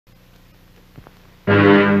A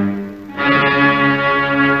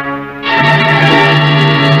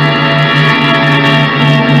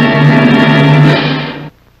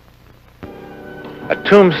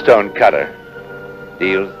tombstone cutter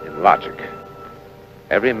deals in logic.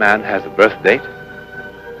 Every man has a birth date,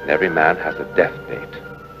 and every man has a death date.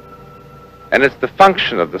 And it's the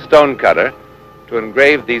function of the stone cutter to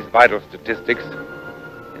engrave these vital statistics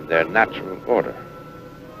in their natural order.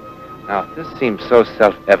 Now, if this seems so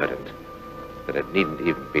self-evident that it needn't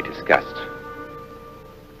even be discussed,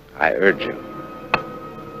 I urge you,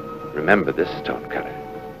 remember this stone cutter.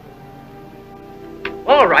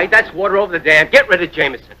 All right, that's water over the dam. Get rid of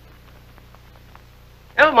Jameson.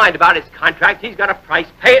 Never mind about his contract. He's got a price.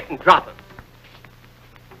 Pay it and drop him.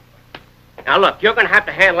 Now, look, you're going to have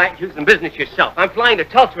to handle that Houston business yourself. I'm flying to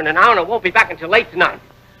Tulsa in an hour and I won't be back until late tonight.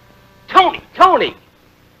 Tony!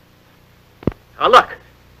 Now, look,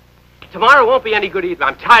 tomorrow won't be any good either.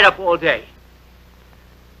 I'm tied up all day.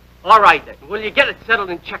 All right, then. Will you get it settled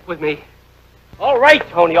and check with me? All right,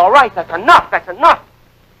 Tony, all right. That's enough. That's enough.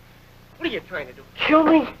 What are you trying to do? Kill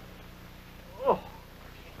me? Oh.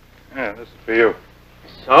 Yeah, this is for you.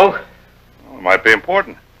 So? Well, it might be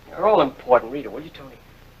important. You're all important. Read it, will you, Tony?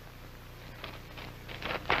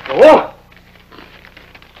 Oh!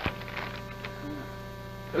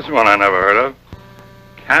 This one I never heard of.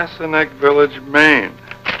 Cassaneck Village, Maine.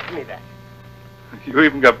 Give me that. You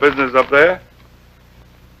even got business up there?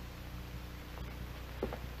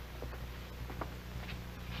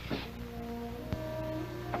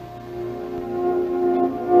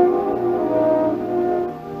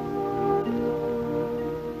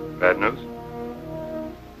 Bad news?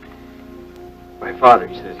 My father,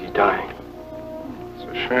 he says he's dying. It's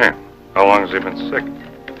a shame. How long has he been sick?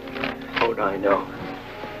 How do I know?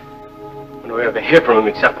 When do I ever hear from him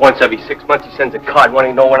except once every 6 months he sends a card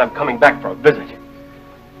wanting to know when I'm coming back for a visit.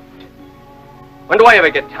 When do I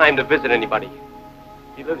ever get time to visit anybody?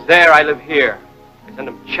 He lives there, I live here. I send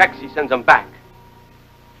him checks, he sends them back.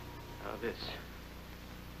 Now this.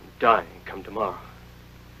 I'm dying, come tomorrow.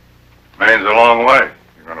 Maine's a long way.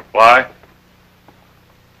 You gonna fly?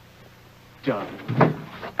 Done.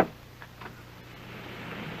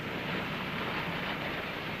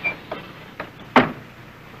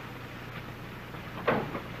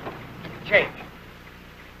 Change.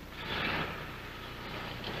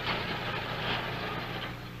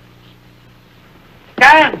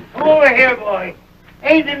 Dan, come over here, boy.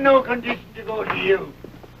 Ain't in no condition to go to you.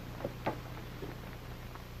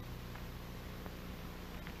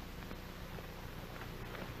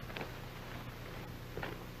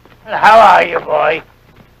 Well, how are you, boy?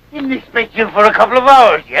 Didn't expect you for a couple of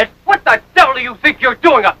hours yet. What the devil do you think you're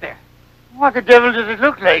doing up there? What the devil does it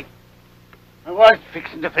look like? I was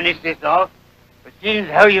fixing to finish this off, but seeing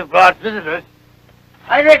how you brought visitors,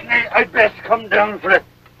 I reckon I'd best come down for a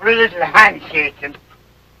little handshake and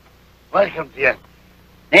welcome to you.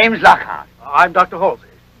 Name's Lockhart. I'm Dr. Halsey,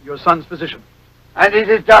 your son's physician. And this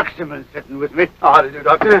is Doc Simmons sitting with me. How do you do,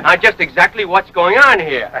 Doctor? Now, just exactly what's going on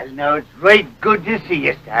here. Well, now, it's right good to see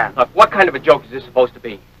you, Stan. Look, what kind of a joke is this supposed to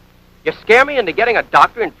be? You scare me into getting a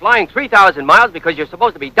doctor and flying 3,000 miles because you're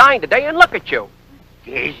supposed to be dying today, and look at you.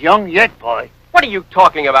 He's young yet, boy. What are you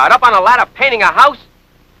talking about? Up on a ladder painting a house?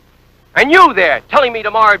 And you there, telling me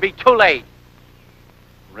tomorrow it'd be too late.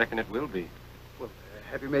 Reckon it will be. Well,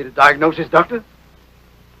 have you made a diagnosis, Doctor?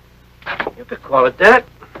 You could call it that.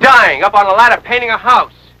 Dying up on a ladder painting a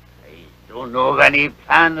house. I don't know of any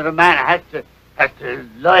plan that a man has to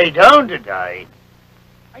lie down to die.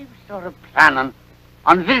 I was sort of planning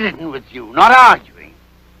on visiting with you, not arguing.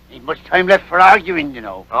 Ain't much time left for arguing, you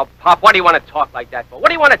know. Oh, Pop, what do you want to talk like that for? What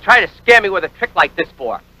do you want to try to scare me with a trick like this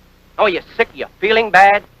for? Oh, you're sick? You're feeling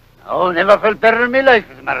bad? Oh, never felt better in my life,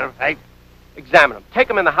 as a matter of fact. Examine him. Take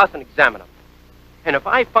him in the house and examine him. And if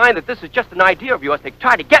I find that this is just an idea of yours to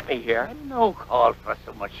try to get me here... No call for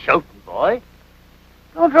so much shouting, boy.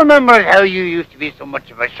 Don't remember how you used to be so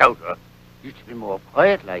much of a shouter. Used to be more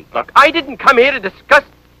quiet like. Look, I didn't come here to discuss...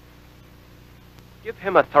 Give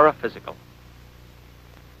him a thorough physical.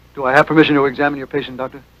 Do I have permission to examine your patient,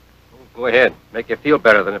 Doctor? Oh, go ahead. Make you feel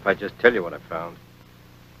better than if I just tell you what I found.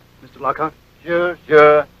 Mr. Lockhart? Sure.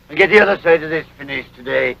 I'll get the other side of this finished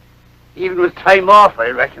today. Even with time off, I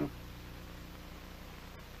reckon.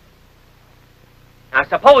 Now,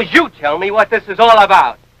 suppose you tell me what this is all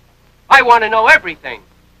about. I want to know everything.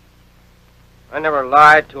 I never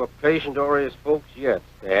lied to a patient or his folks yet,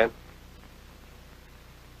 Stan.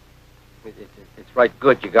 It's right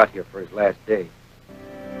good you got here for his last day.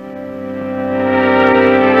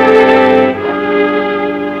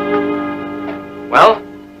 Well?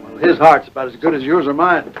 Well, his heart's about as good as yours or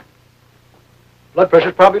mine. Blood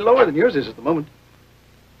pressure's probably lower than yours is at the moment.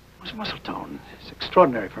 His muscle tone is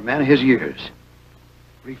extraordinary for a man of his years.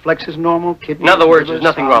 Reflexes normal, kidneys... In other words, livers, there's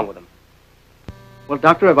nothing wrong with him. Well,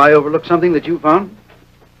 Doctor, have I overlooked something that you found?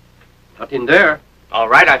 Nothing there. All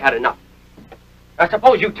right, I've had enough. Now,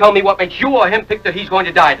 suppose you tell me what makes you or him think that he's going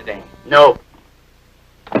to die today. No.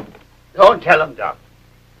 Don't tell him, Doc.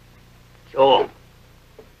 Show him.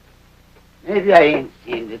 Maybe I ain't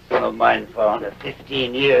seen this son of mine for under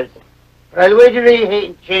 15 years, but I'll wager he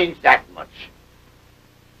ain't changed that much.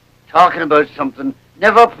 Talking about something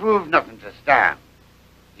never proved nothing to Stan.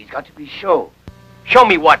 He's got to be shown. Show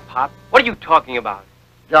me what, Pop? What are you talking about?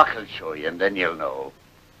 Doc will show you, and then you'll know.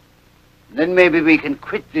 And then maybe we can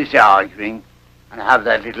quit this arguing and have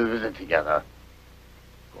that little visit together.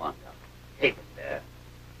 Go on, Doc. Take it there.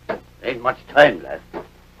 There ain't much time left.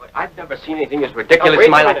 But I've never seen anything as ridiculous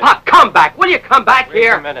in my life. Pop, come back. Will you come back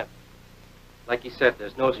here? Wait a minute. Like you said,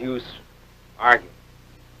 there's no use arguing.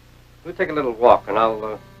 We'll take a little walk, and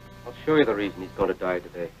I'll show you the reason he's going to die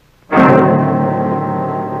today.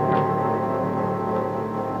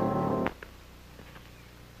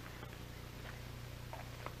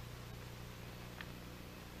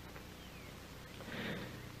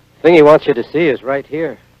 The thing he wants you to see is right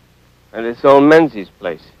here. At this old Menzies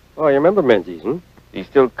place. Oh, you remember Menzies, hmm? He's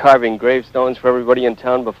still carving gravestones for everybody in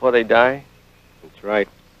town before they die? That's right.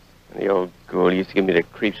 The old ghoul used to give me the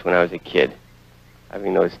creeps when I was a kid.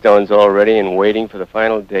 Having those stones all ready and waiting for the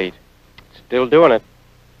final date. Still doing it.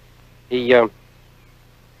 He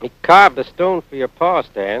carved the stone for your pa,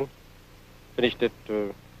 Stan. Finished it,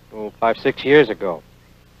 5-6 years ago.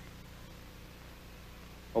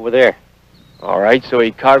 Over there. All right, so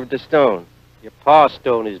he carved the stone. Your pa's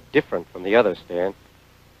stone is different from the others, Stan.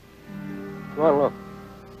 Come on, look.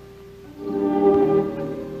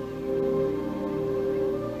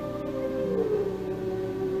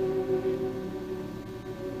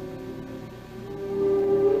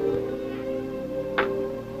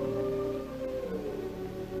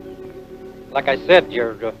 Like I said,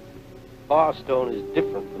 your pa's stone is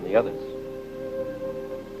different from the others.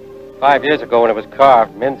 5 years ago, when it was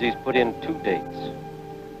carved, Menzies put in 2 dates.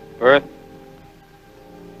 Birth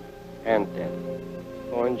and death.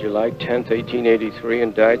 Born July 10th, 1883,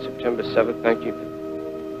 and died September 7th,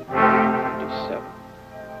 1957.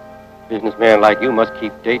 Businessman like you must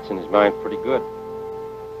keep dates in his mind pretty good.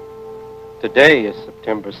 Today is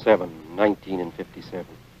September 7, 1957.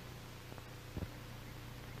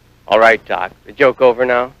 All right, Doc. The joke over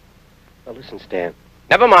now? Now, listen, Stan.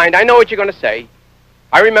 Never mind. I know what you're going to say.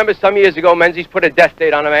 I remember some years ago, Menzies put a death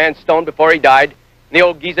date on a man's stone before he died, and the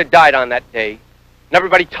old geezer died on that day. And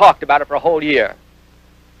everybody talked about it for a whole year.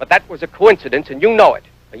 But that was a coincidence, and you know it.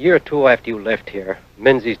 A year or two after you left here,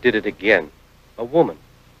 Menzies did it again. A woman.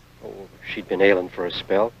 Oh, she'd been ailing for a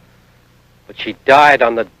spell. But she died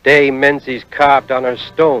on the day Menzies carved on her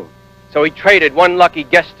stone. So he traded one lucky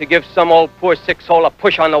guess to give some old poor sick soul a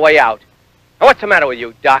push on the way out. Now, what's the matter with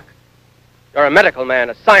you, Doc? You're a medical man,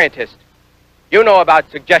 a scientist. You know about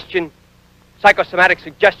suggestion, psychosomatic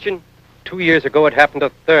suggestion. 2 years ago, it happened a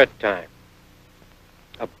third time.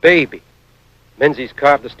 A baby. Menzies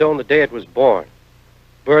carved the stone the day it was born.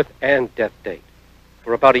 Birth and death date.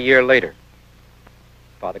 For about a year later.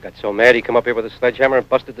 Father got so mad he come up here with a sledgehammer and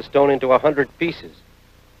busted the stone into 100 pieces.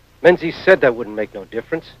 Menzies said that wouldn't make no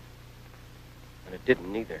difference. And it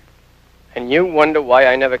didn't either. And you wonder why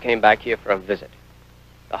I never came back here for a visit.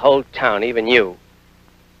 The whole town, even you,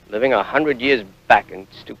 living 100 years back in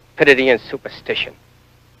stupidity and superstition.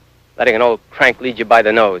 Letting an old crank lead you by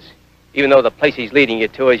the nose, even though the place he's leading you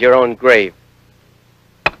to is your own grave.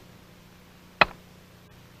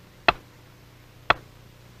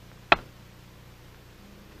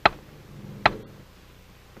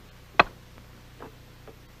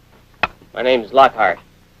 My name's Lockhart.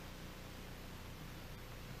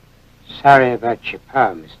 Sorry about your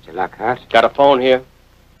pa, Mr. Lockhart. Got a phone here?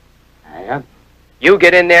 I am. You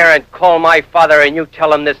get in there and call my father and you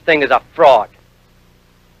tell him this thing is a fraud.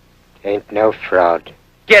 Ain't no fraud.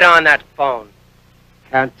 Get on that phone.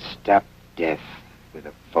 Can't stop death with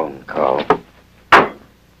a phone call. All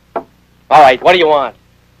right, what do you want?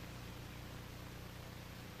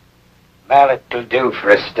 Mallet'll do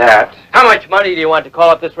for a start. How much money do you want to call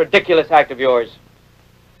up this ridiculous act of yours?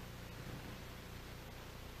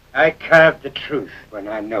 I carve the truth when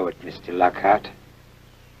I know it, Mr. Lockhart.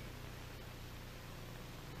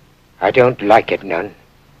 I don't like it none.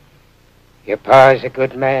 Your pa's a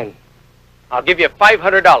good man. I'll give you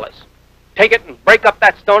 $500. Take it and break up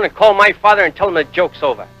that stone and call my father and tell him the joke's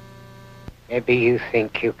over. Maybe you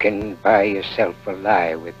think you can buy yourself a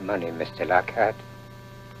lie with money, Mr. Lockhart.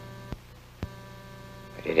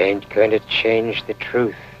 But it ain't going to change the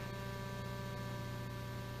truth.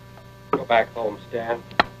 back home, Stan.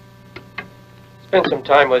 Spend some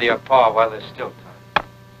time with your pa while there's still time.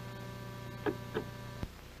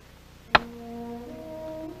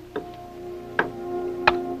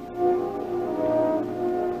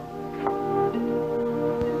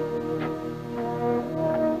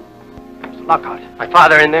 Mr. Lockhart. My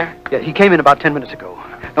father in there? Yeah, he came in about 10 minutes ago.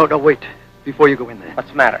 No, wait. Before you go in there.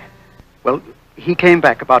 What's the matter? Well, he came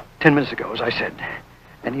back about 10 minutes ago, as I said.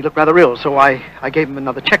 And he looked rather ill, so I gave him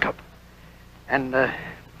another checkup. And,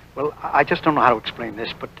 well, I just don't know how to explain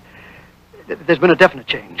this, but there's been a definite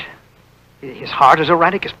change. His heart is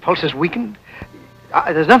erratic, his pulse is weakened.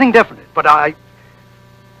 There's nothing definite, but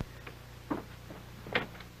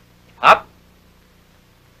Up.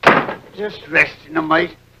 Just resting a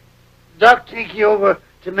mite. Doc, take you over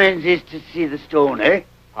to Menzies to see the stone, eh?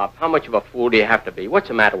 Pop, how much of a fool do you have to be? What's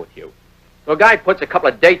the matter with you? So a guy puts a couple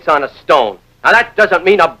of dates on a stone. Now that doesn't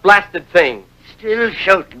mean a blasted thing. Still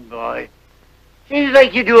shouting, boy. Seems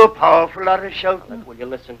like you do a powerful lot of shouting. Look, will you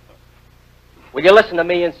listen? Will you listen to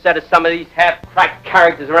me instead of some of these half-cracked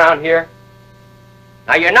characters around here?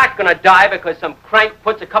 Now, you're not going to die because some crank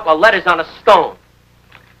puts a couple of letters on a stone.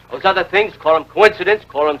 Those other things, call them coincidence,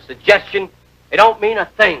 call them suggestion, they don't mean a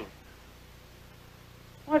thing.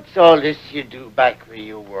 What's all this you do back where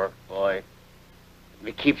you work, boy?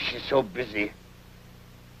 It keeps you so busy.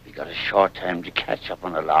 We got a short time to catch up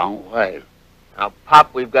on a long while. Now,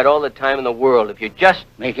 Pop, we've got all the time in the world. If you just...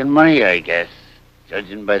 Making money, I guess,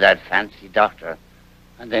 judging by that fancy doctor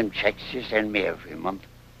and them checks you send me every month.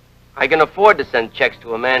 I can afford to send checks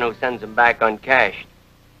to a man who sends them back uncashed.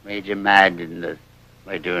 Made you mad, didn't it,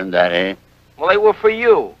 by doing that, eh? Well, they were for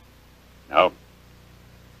you. No,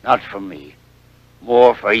 not for me.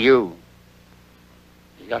 More for you.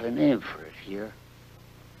 You got a name for it here.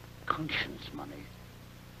 Conscience money.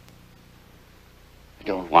 I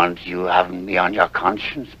don't want you having me on your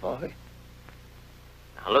conscience, boy.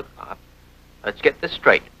 Now, look, Pop, let's get this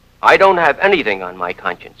straight. I don't have anything on my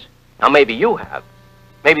conscience. Now, maybe you have.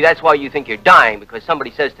 Maybe that's why you think you're dying, because somebody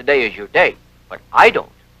says today is your day. But I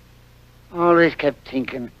don't. Always kept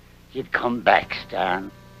thinking you'd come back,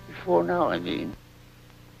 Stan. Before now, I mean.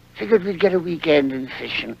 Figured we'd get a weekend in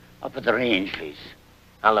fishing up at the Rangeleys.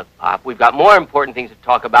 Now, look, Pop, we've got more important things to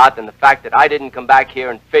talk about than the fact that I didn't come back here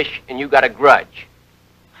and fish and you got a grudge.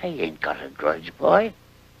 I ain't got a grudge, boy.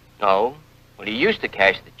 No. Well, you used to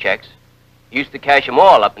cash the checks. You used to cash them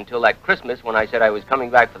all up until that Christmas when I said I was coming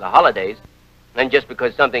back for the holidays. Then just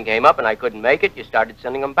because something came up and I couldn't make it, you started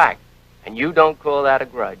sending them back. And you don't call that a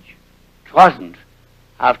grudge. 'Twasn't.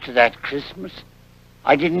 After that Christmas,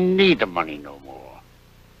 I didn't need the money no more.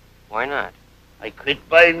 Why not? I quit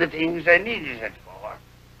buying the things I needed it for.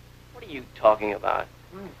 What are you talking about?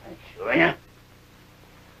 I'll show you.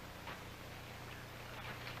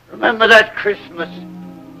 Remember that Christmas?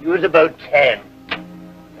 You was about 10.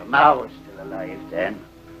 Your ma was still alive then.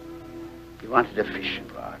 You wanted a fishing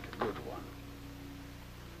rod, a good one.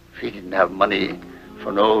 If you didn't have money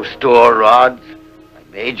for no store rods, I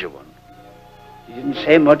made you one. You didn't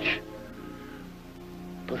say much,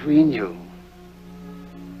 but we knew.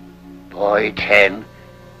 Boy 10,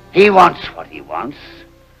 he wants what he wants.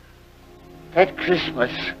 That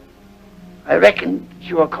Christmas, I reckoned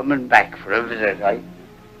you were coming back for a visit. I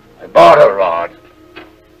bought a rod.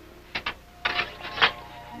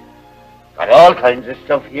 Got all kinds of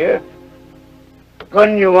stuff here. The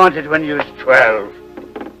gun you wanted when you was 12.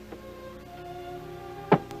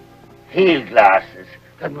 Field glasses.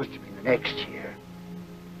 That must have been the next year.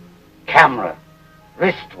 Camera.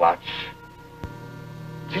 Wristwatch.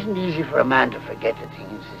 It isn't easy for a man to forget the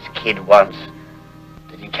things his kid wants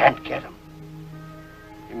that he can't get him.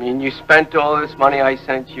 You mean you spent all this money I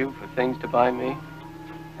sent you for things to buy me?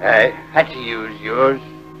 I had to use yours.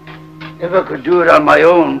 Never could do it on my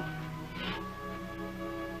own.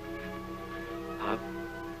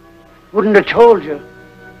 Wouldn't have told you.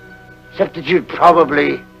 Except that you'd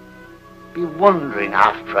probably be wondering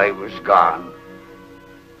after I was gone.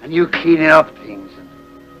 And you cleaning up things and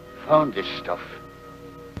found this stuff.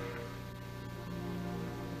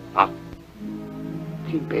 I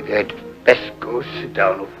think maybe I'd best go sit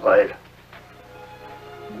down a while.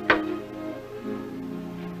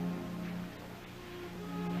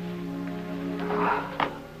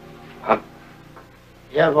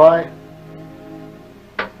 Yeah, boy?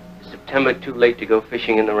 Is September too late to go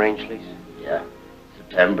fishing in the Rangeleys? Yeah,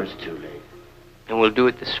 September's too late. And we'll do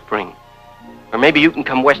it this spring. Or maybe you can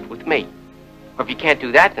come west with me. Or if you can't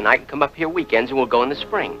do that, then I can come up here weekends and we'll go in the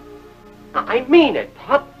spring. I mean it,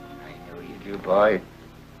 Pop. I know you do, boy.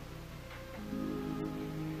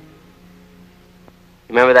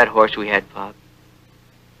 Remember that horse we had, Pop?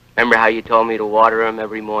 Remember how you told me to water him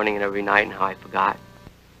every morning and every night and how I forgot?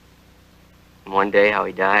 And one day how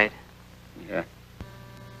he died? Yeah.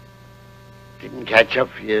 Didn't catch up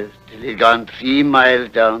for you till he'd gone 3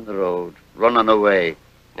 miles down the road, running away.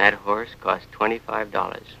 That horse cost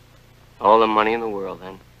 $25. All the money in the world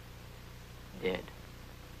then. Dead.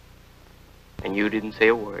 And you didn't say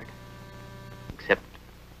a word. Except,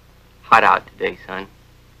 hot out today, son.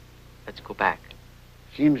 Let's go back.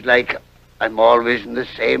 Seems like I'm always in the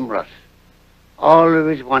same rut.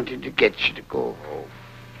 Always wanting to get you to go home.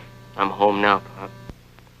 I'm home now, Pop.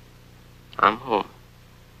 I'm home.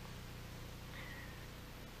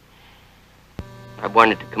 I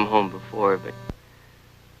wanted to come home before, but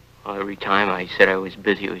every time I said I was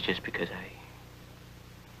busy, it was just because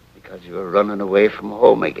Because you were running away from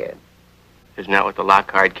home again. Isn't that what the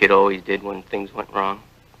Lockhart kid always did when things went wrong?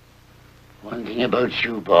 One thing about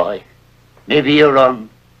you, boy. Maybe you run,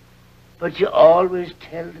 but you always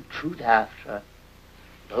tell the truth after.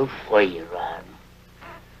 About why you ran.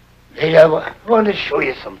 Later, I want to show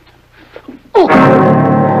you something. Oh!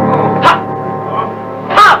 Pop!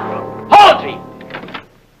 Pop! Hold me!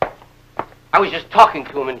 I was just talking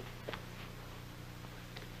to him and...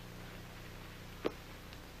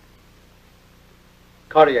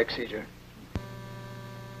 Cardiac seizure.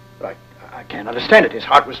 But I can't understand it. His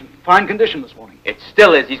heart was in fine condition this morning. It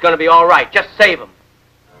still is. He's going to be all right. Just save him.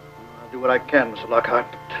 I'll do what I can, Mr. Lockhart,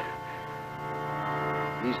 but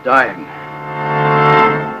he's dying.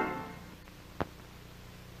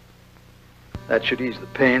 That should ease the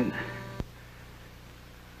pain.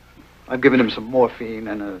 I've given him some morphine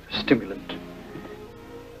and a stimulant.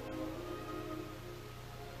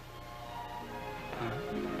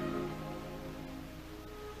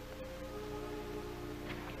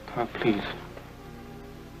 Pop, please.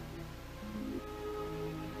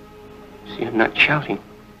 See, I'm not shouting.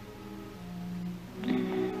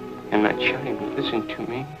 I'm not shouting, but listen to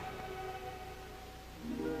me.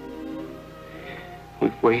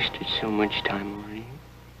 We've wasted so much time already.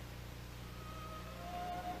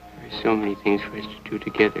 There are so many things for us to do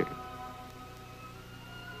together.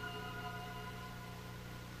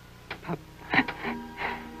 Pop.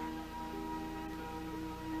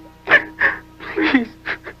 Please.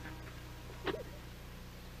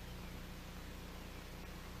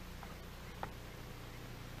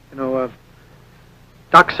 You know,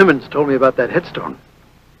 Doc Simmons told me about that headstone.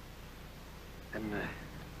 And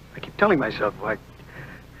I keep telling myself, why,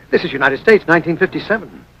 this is United States,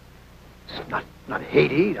 1957. It's not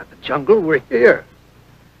Haiti, not the jungle. We're here.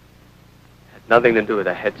 It had nothing to do with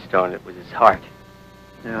a headstone. It was his heart.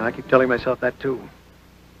 Yeah, I keep telling myself that, too.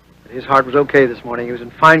 But his heart was okay this morning. He was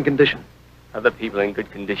in fine condition. Other people in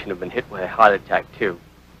good condition have been hit with a heart attack, too.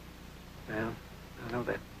 Yeah, I know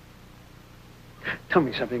that. Tell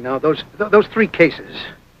me something now. Those 3 cases,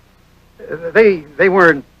 they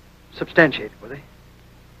weren't substantiated, were they?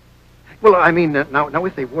 Well, I mean, now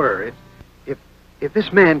if they were, if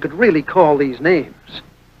this man could really call these names,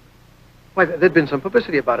 why, there'd been some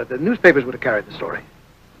publicity about it. The newspapers would have carried the story.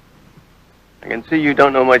 I can see you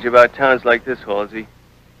don't know much about towns like this, Halsey.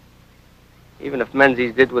 Even if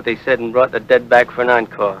Menzies did what they said and brought the dead back for an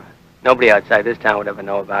encore, nobody outside this town would ever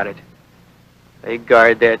know about it. They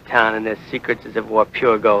guard their town and their secrets as if it were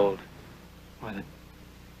pure gold. Why, then,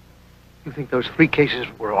 you think those 3 cases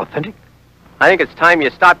were authentic? I think it's time you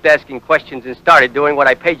stopped asking questions and started doing what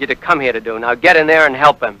I paid you to come here to do. Now get in there and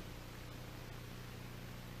help him.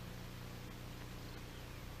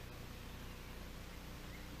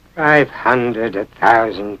 $500,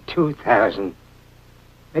 $1,000, $2,000.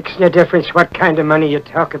 Makes no difference what kind of money you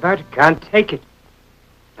talk about. Can't take it.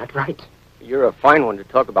 Not right. You're a fine one to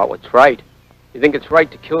talk about what's right. You think it's right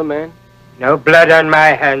to kill a man? No blood on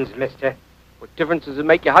my hands, mister. What difference does it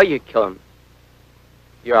make you how you kill him?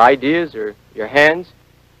 Your ideas or your hands?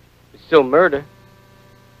 It's still murder.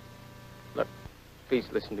 Look, please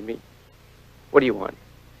listen to me. What do you want?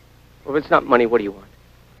 Well, if it's not money, what do you want?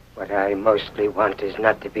 What I mostly want is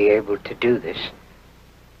not to be able to do this.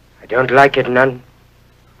 I don't like it none.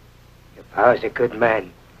 Your pa's a good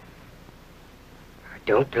man. I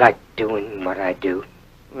don't like doing what I do.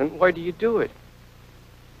 Then why do you do it?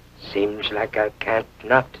 Seems like I can't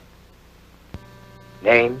not.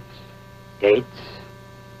 Names, dates,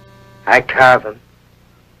 I carve 'em.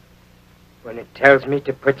 When it tells me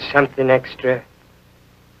to put something extra,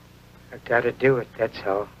 I gotta do it, that's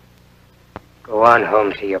all. Go on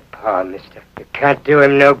home to your pa, mister. You can't do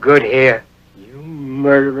him no good here. You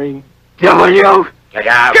murdering devil, you! Get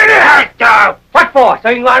out! Get out, dog! What for? So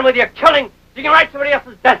you can go on with your killing? You can write somebody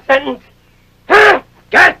else's death sentence? Huh?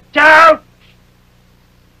 Get out!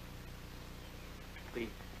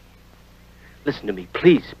 Listen to me,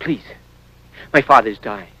 please, please. My father's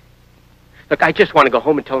dying. Look, I just want to go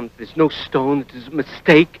home and tell him there's no stone, that there's a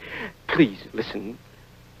mistake. Please, listen.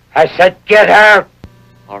 I said get out!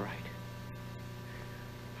 All right.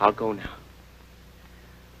 I'll go now.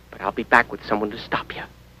 But I'll be back with someone to stop you.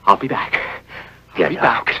 I'll be back. I'll be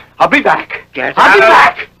back. I'll be back. I'll be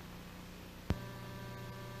back.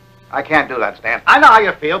 I can't do that, Stan. I know how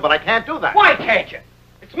you feel, but I can't do that. Why can't you?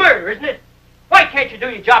 It's murder, isn't it? Why can't you do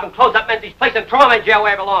your job and close up Menzies' place and throw him in jail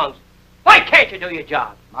where he belongs? Why can't you do your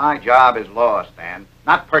job? My job is law, Stan,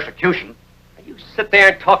 not persecution. You sit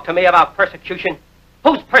there and talk to me about persecution.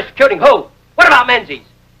 Who's persecuting who? What about Menzies?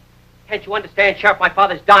 Can't you understand, Sheriff, my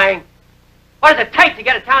father's dying? What does it take to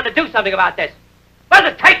get a town to do something about this? What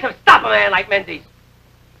does it take to stop a man like Menzies?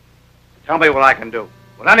 Tell me what I can do.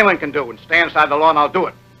 What anyone can do, and stay inside the law, and I'll do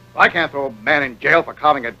it. I can't throw a man in jail for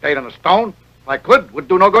carving a date on a stone. If I could, it would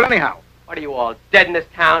do no good anyhow. What are you all, dead in this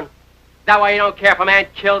town? Is that why you don't care if a man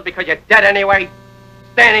killed because you're dead anyway?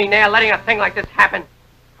 Standing there letting a thing like this happen?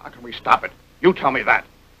 How can we stop it? You tell me that.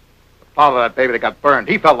 The father of that baby that got burned,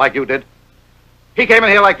 he felt like you did. He came in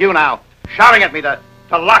here like you now, shouting at me to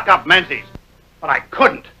lock up Menzies. But I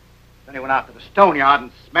couldn't. Then he went out to the stone yard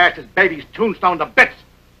and smashed his baby's tombstone to bits.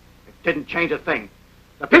 It didn't change a thing.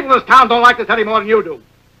 The people in this town don't like this any more than you do.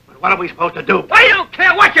 But what are we supposed to do? I don't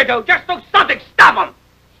care what you do. Just do something. Stop him.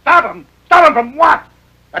 Stop him? Stop him from what?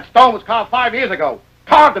 That stone was carved 5 years ago.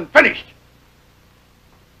 Carved and finished.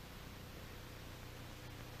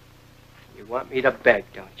 You want me to beg,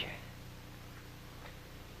 don't you?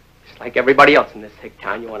 Just like everybody else in this hick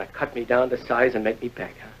town, you want to cut me down to size and make me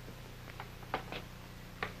beg, huh?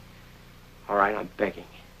 All right, I'm begging.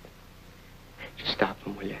 Just stop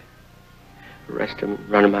him, will you? Arrest him,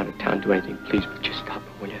 run him out of town, do anything, please, but just stop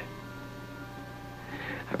him, will you?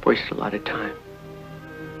 I've wasted a lot of time.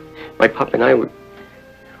 My pop and I, we've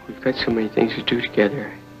got so many things to do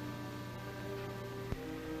together.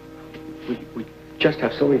 We just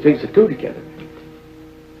have so many things to do together.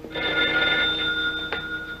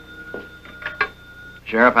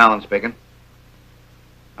 Sheriff Allen speaking.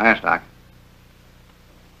 Hiya, Stock.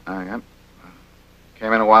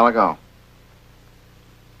 Came in a while ago.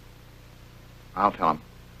 I'll tell him.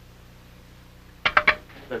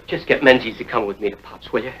 Look, just get Menzies to come with me to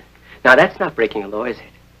Pop's, will you? Now, that's not breaking the law, is it?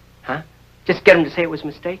 Huh? Just get him to say it was a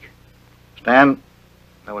mistake? Stan,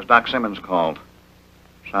 that was Doc Simmons called.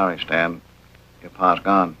 Sorry, Stan. Your pa's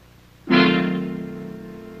gone.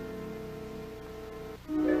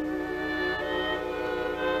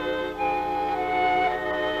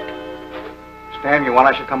 Stan, you want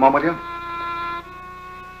I should come home with you?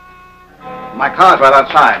 My car's right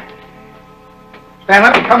outside. Stan,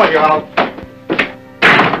 let me come with you, Arnold.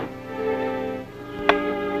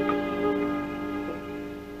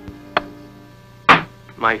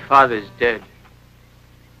 My father's dead.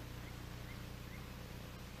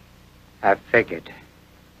 I figured.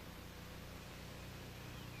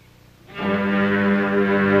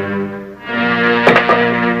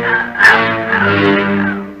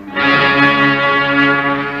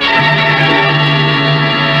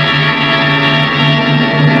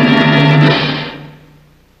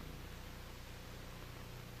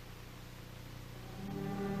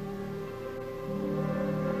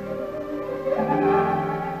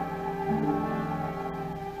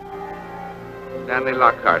 Stanley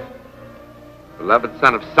Lockhart, beloved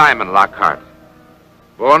son of Simon Lockhart,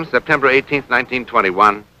 born September 18th,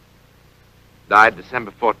 1921, died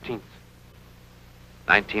December 14th,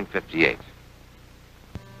 1958.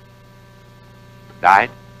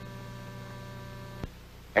 Died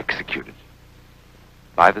executed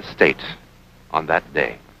by the state on that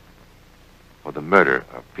day for the murder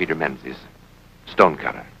of Peter Menzies,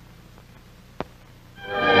 stonecutter.